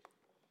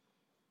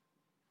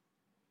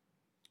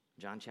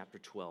 John chapter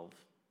 12.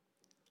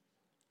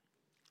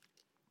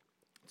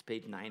 It's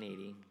page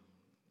 980,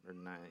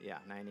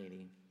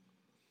 980,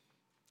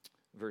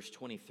 verse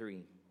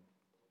 23.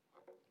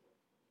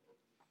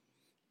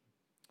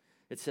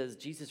 It says,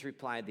 Jesus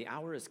replied, the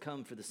hour has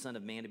come for the Son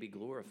of Man to be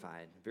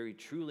glorified. Very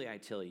truly I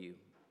tell you,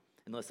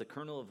 unless a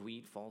kernel of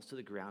wheat falls to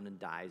the ground and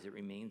dies, it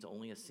remains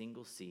only a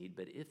single seed,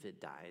 but if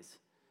it dies,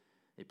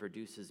 it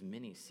produces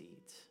many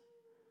seeds.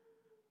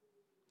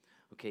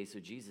 Okay, so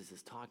Jesus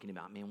is talking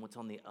about, man, what's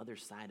on the other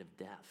side of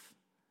death?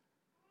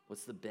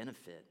 What's the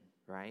benefit,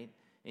 right?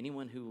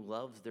 Anyone who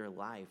loves their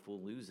life will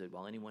lose it,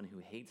 while anyone who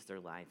hates their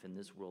life in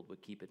this world will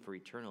keep it for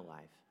eternal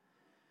life.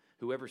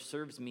 Whoever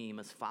serves me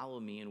must follow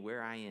me, and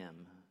where I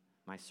am,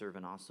 my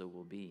servant also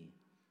will be.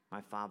 My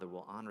Father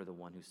will honor the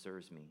one who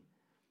serves me.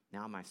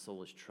 Now my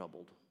soul is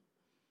troubled.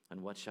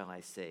 And what shall I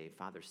say?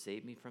 Father,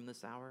 save me from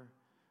this hour?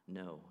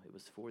 No, it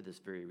was for this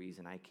very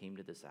reason I came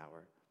to this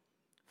hour.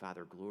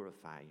 Father,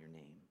 glorify your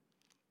name.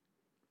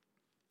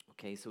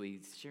 Okay, so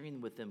he's sharing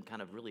with them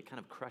kind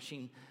of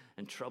crushing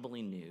and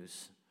troubling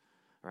news,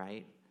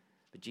 right?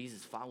 But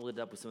Jesus followed it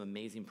up with some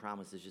amazing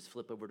promises. Just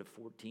flip over to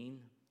 14.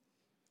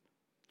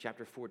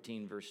 Chapter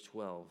 14, verse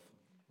 12.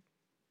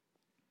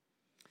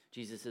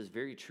 Jesus says,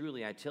 very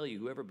truly, I tell you,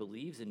 whoever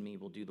believes in me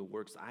will do the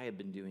works I have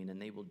been doing,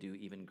 and they will do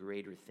even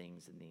greater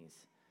things than these,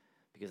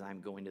 because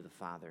I'm going to the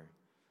Father.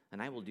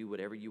 And I will do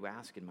whatever you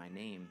ask in my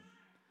name,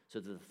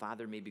 so that the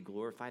Father may be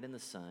glorified in the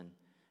Son.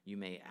 You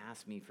may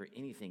ask me for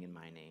anything in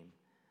my name,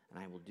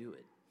 and I will do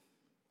it.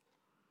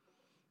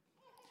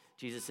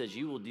 Jesus says,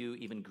 you will do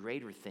even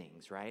greater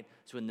things, right?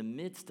 So in the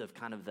midst of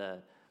kind of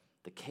the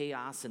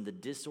chaos and the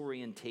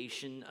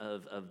disorientation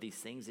of these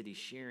things that he's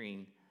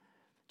sharing,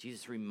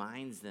 Jesus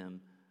reminds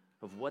them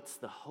of what's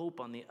the hope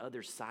on the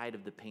other side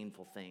of the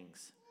painful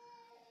things.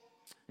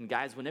 And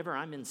guys, whenever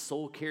I'm in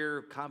soul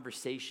care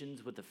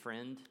conversations with a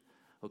friend,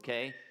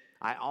 okay,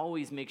 I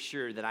always make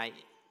sure that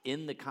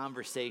in the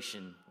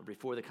conversation, or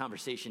before the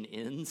conversation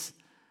ends,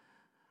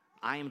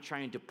 I am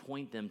trying to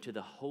point them to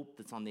the hope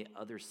that's on the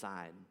other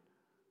side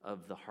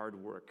of the hard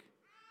work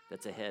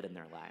that's ahead in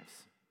their lives,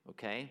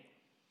 okay?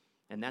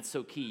 And that's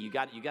so key. You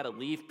got to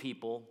leave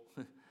people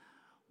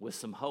with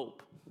some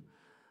hope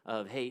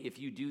of, hey, if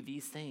you do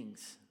these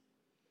things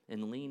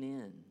and lean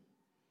in,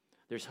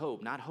 there's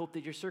hope. Not hope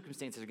that your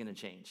circumstances are going to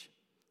change,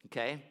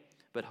 okay?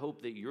 But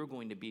hope that you're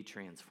going to be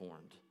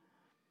transformed,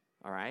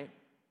 all right?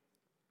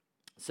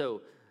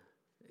 So,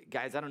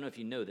 guys, I don't know if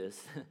you know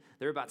this.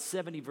 There are about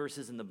 70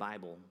 verses in the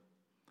Bible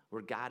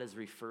where God is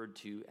referred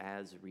to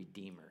as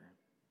Redeemer.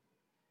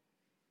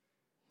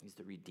 He's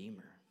the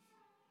Redeemer.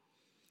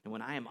 And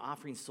when I am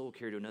offering soul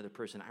care to another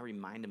person, I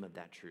remind them of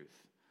that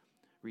truth.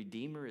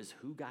 Redeemer is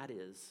who God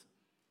is.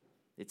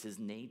 It's his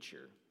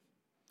nature.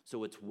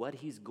 So it's what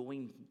he's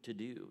going to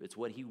do. It's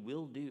what he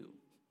will do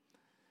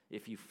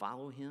if you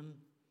follow him.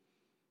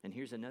 And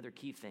here's another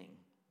key thing,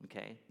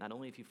 okay? Not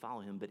only if you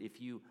follow him, but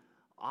if you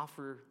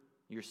offer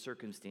your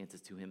circumstances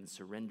to him and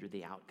surrender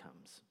the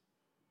outcomes.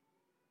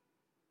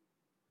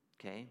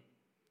 Okay?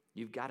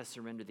 You've got to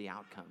surrender the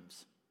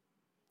outcomes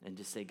and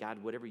just say,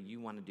 God, whatever you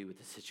want to do with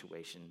the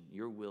situation,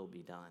 your will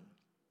be done.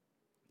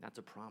 That's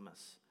a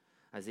promise.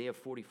 Isaiah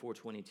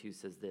 44:22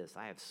 says this,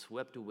 I have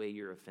swept away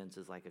your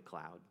offenses like a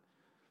cloud,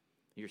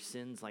 your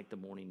sins like the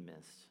morning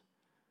mist.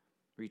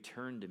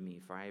 Return to me,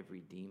 for I have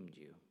redeemed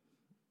you.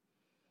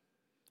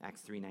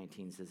 Acts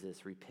 3:19 says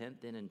this,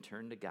 repent then and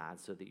turn to God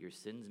so that your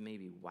sins may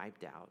be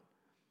wiped out,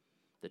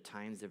 the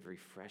times of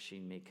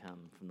refreshing may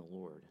come from the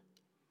Lord.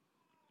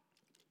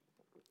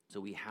 So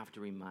we have to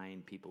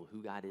remind people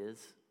who God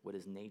is, what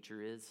his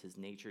nature is. His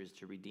nature is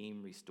to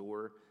redeem,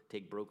 restore,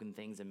 take broken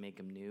things and make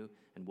them new,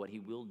 and what he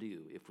will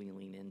do if we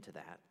lean into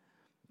that,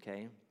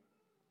 okay?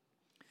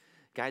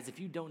 Guys, if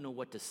you don't know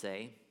what to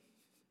say,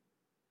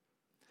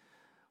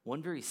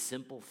 one very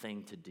simple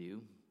thing to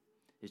do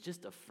is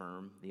just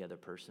affirm the other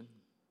person.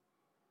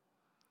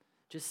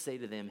 Just say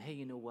to them, hey,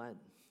 you know what?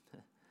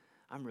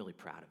 I'm really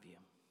proud of you.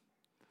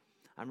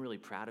 I'm really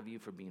proud of you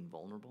for being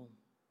vulnerable,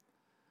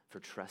 for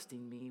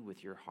trusting me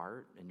with your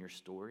heart and your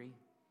story.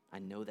 I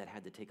know that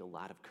had to take a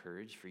lot of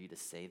courage for you to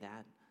say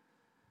that.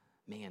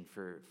 Man,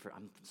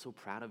 I'm so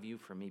proud of you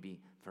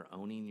for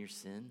owning your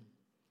sin,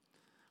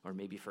 or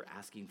maybe for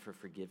asking for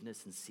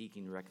forgiveness and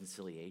seeking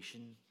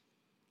reconciliation.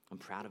 I'm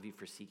proud of you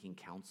for seeking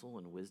counsel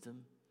and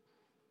wisdom.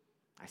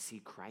 I see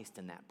Christ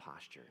in that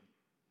posture,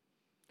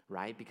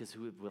 right? Because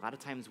a lot of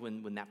times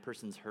when that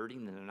person's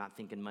hurting and they're not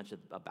thinking much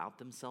about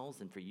themselves,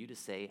 and for you to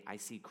say, I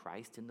see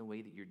Christ in the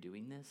way that you're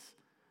doing this,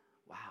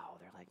 wow,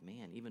 they're like,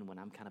 man, even when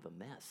I'm kind of a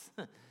mess,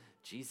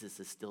 Jesus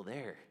is still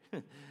there.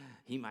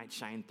 He might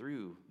shine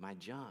through my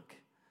junk,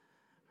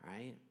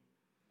 right?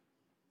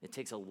 It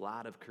takes a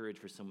lot of courage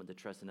for someone to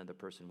trust another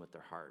person with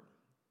their heart.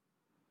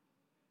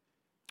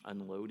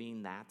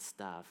 Unloading that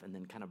stuff and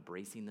then kind of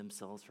bracing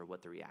themselves for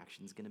what the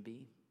reaction's going to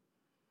be.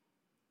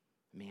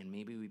 Man,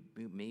 maybe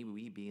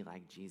we be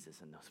like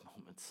Jesus in those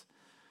moments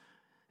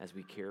as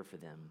we care for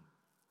them.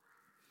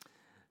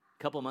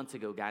 A couple months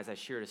ago, guys, I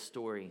shared a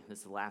story. This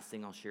is the last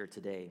thing I'll share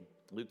today.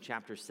 Luke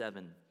chapter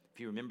 7. If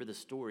you remember the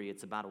story,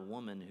 it's about a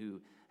woman who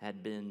had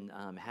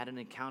had an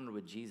encounter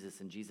with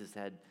Jesus, and Jesus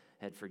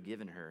had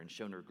forgiven her and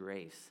shown her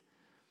grace.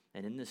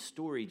 And in this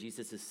story,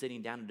 Jesus is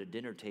sitting down at a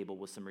dinner table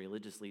with some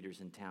religious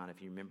leaders in town,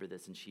 if you remember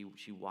this, and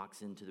she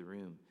walks into the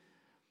room.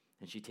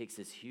 And she takes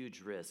this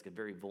huge risk, a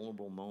very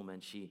vulnerable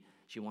moment. She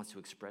wants to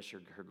express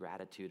her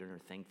gratitude and her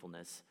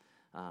thankfulness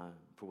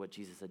for what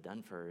Jesus had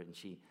done for her. And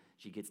she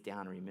gets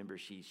down, and remember,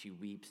 she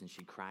weeps and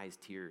she cries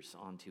tears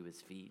onto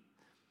his feet.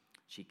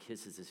 She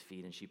kisses his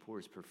feet and she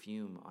pours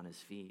perfume on his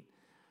feet.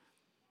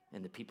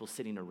 And the people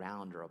sitting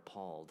around are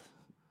appalled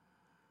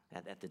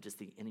at just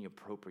the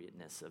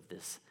inappropriateness of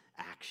this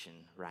action,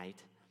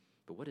 right?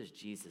 But what does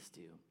Jesus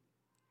do?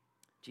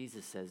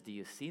 Jesus says, do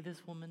you see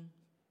this woman?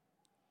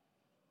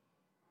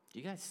 Do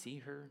you guys see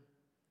her?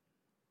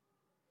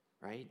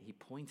 Right? He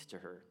points to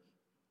her.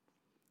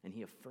 And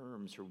he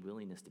affirms her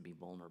willingness to be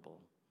vulnerable,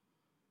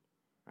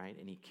 right?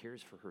 And he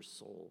cares for her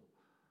soul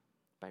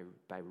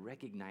by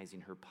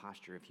recognizing her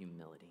posture of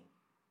humility.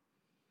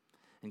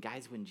 And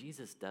guys, when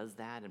Jesus does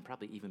that, and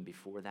probably even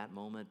before that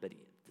moment, but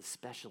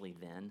especially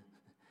then,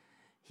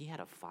 he had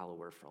a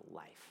follower for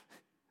life.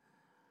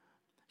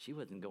 She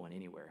wasn't going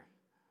anywhere,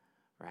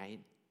 right?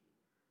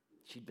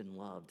 She'd been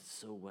loved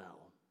so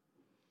well.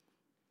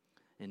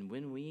 And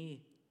when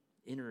we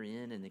enter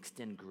in and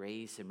extend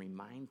grace and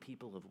remind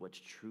people of what's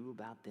true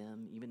about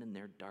them, even in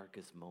their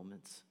darkest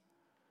moments,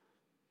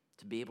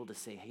 to be able to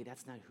say, hey,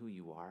 that's not who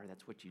you are,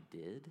 that's what you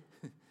did,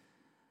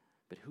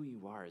 but who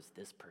you are is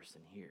this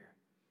person here.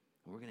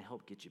 And we're going to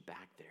help get you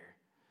back there,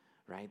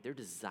 right? Their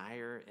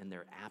desire and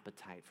their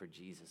appetite for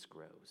Jesus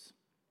grows.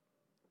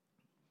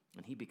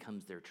 And he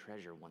becomes their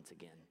treasure once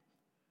again.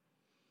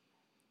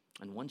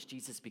 And once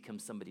Jesus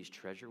becomes somebody's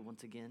treasure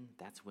once again,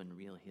 that's when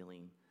real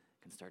healing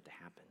can start to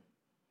happen.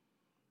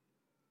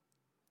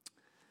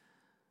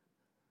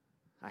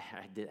 I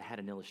had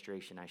an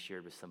illustration I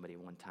shared with somebody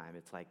one time.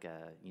 It's like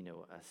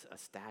a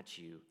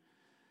statue.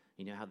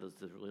 You know how those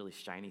really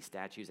shiny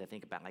statues, I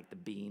think about like the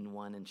Bean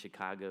one in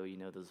Chicago,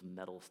 those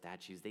metal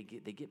statues, they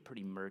get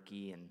pretty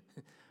murky and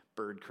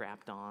bird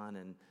crapped on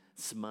and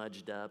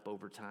smudged up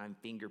over time,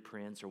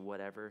 fingerprints or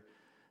whatever.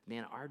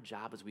 Man, our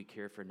job as we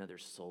care for another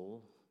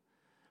soul,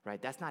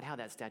 right? That's not how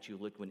that statue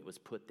looked when it was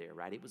put there,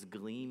 right? It was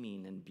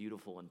gleaming and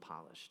beautiful and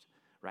polished,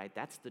 right?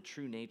 That's the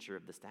true nature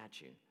of the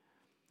statue,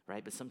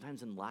 right? But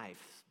sometimes in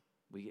life,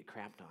 we get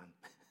crapped on.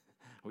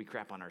 We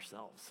crap on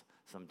ourselves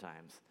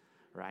sometimes,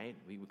 right?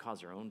 We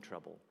cause our own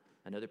trouble.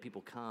 And other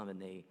people come and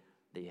they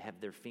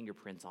have their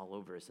fingerprints all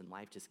over us, and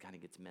life just kind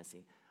of gets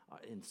messy.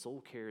 In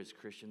soul care as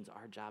Christians,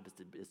 our job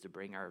is to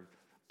bring our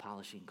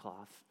polishing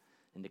cloth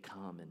and to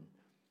come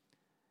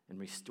and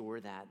restore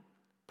that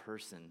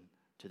person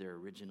to their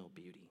original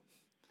beauty,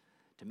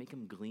 to make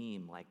them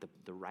gleam like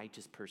the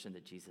righteous person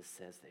that Jesus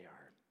says they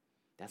are.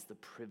 That's the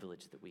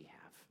privilege that we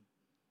have.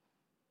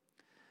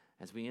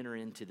 As we enter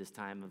into this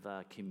time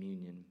of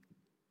communion,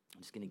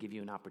 I'm just going to give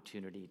you an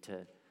opportunity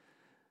to,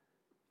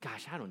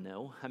 I don't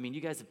know. I mean,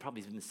 you guys have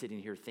probably been sitting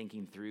here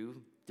thinking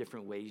through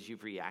different ways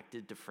you've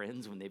reacted to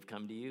friends when they've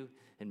come to you,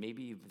 and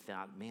maybe you've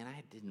thought, man,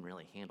 I didn't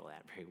really handle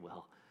that very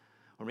well.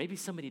 Or maybe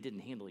somebody didn't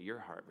handle your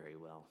heart very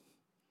well.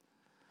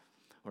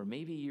 Or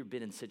maybe you've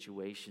been in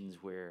situations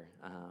where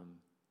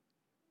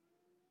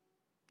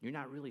you're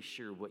not really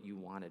sure what you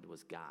wanted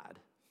was God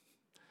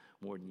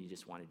more than you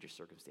just wanted your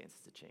circumstances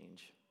to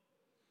change.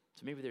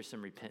 So maybe there's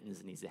some repentance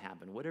that needs to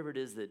happen.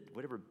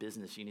 Whatever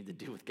business you need to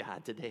do with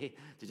God today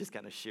to just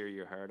kind of share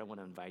your heart, I want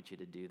to invite you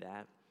to do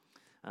that.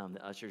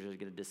 The ushers are going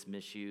to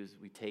dismiss you.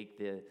 We take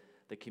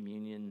the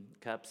communion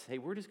cups. Hey,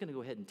 we're just going to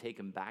go ahead and take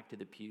them back to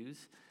the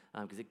pews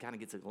because it kind of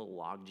gets a little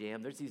log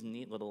jam. There's these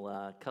neat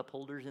little cup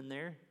holders in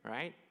there,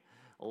 right?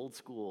 Old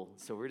school.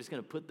 So we're just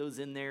going to put those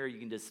in there. You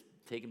can just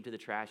take them to the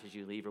trash as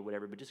you leave or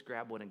whatever, but just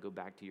grab one and go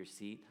back to your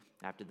seat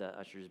after the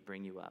ushers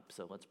bring you up.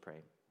 So let's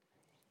pray.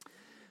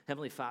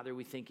 Heavenly Father,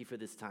 we thank you for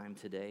this time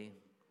today.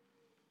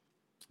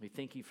 We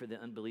thank you for the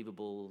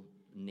unbelievable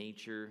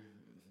nature,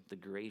 the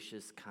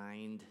gracious,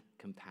 kind,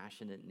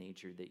 compassionate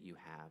nature that you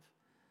have.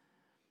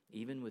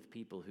 Even with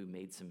people who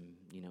made some,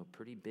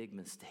 pretty big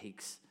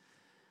mistakes,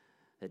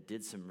 that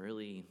did some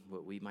really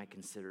what we might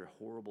consider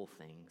horrible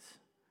things.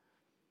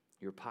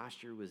 Your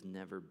posture was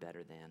never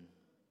better than.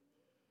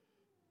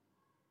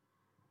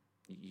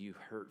 You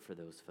hurt for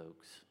those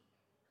folks.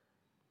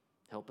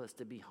 Help us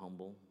to be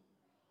humble.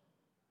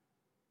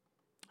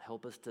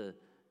 Help us to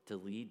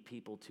lead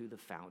people to the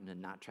fountain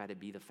and not try to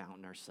be the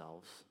fountain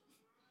ourselves.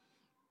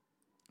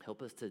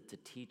 Help us to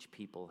teach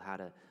people how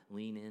to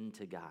lean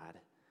into God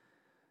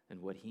and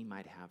what he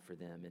might have for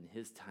them in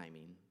his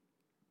timing.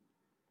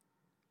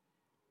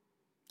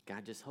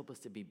 God, just help us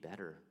to be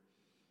better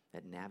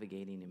at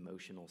navigating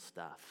emotional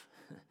stuff.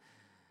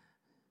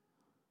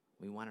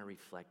 We want to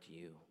reflect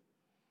you.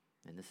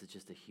 And this is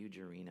just a huge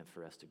arena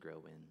for us to grow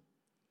in.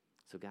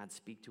 So God,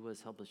 speak to us.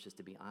 Help us just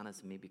to be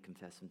honest and maybe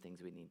confess some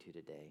things we need to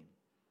today.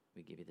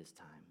 We give you this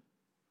time.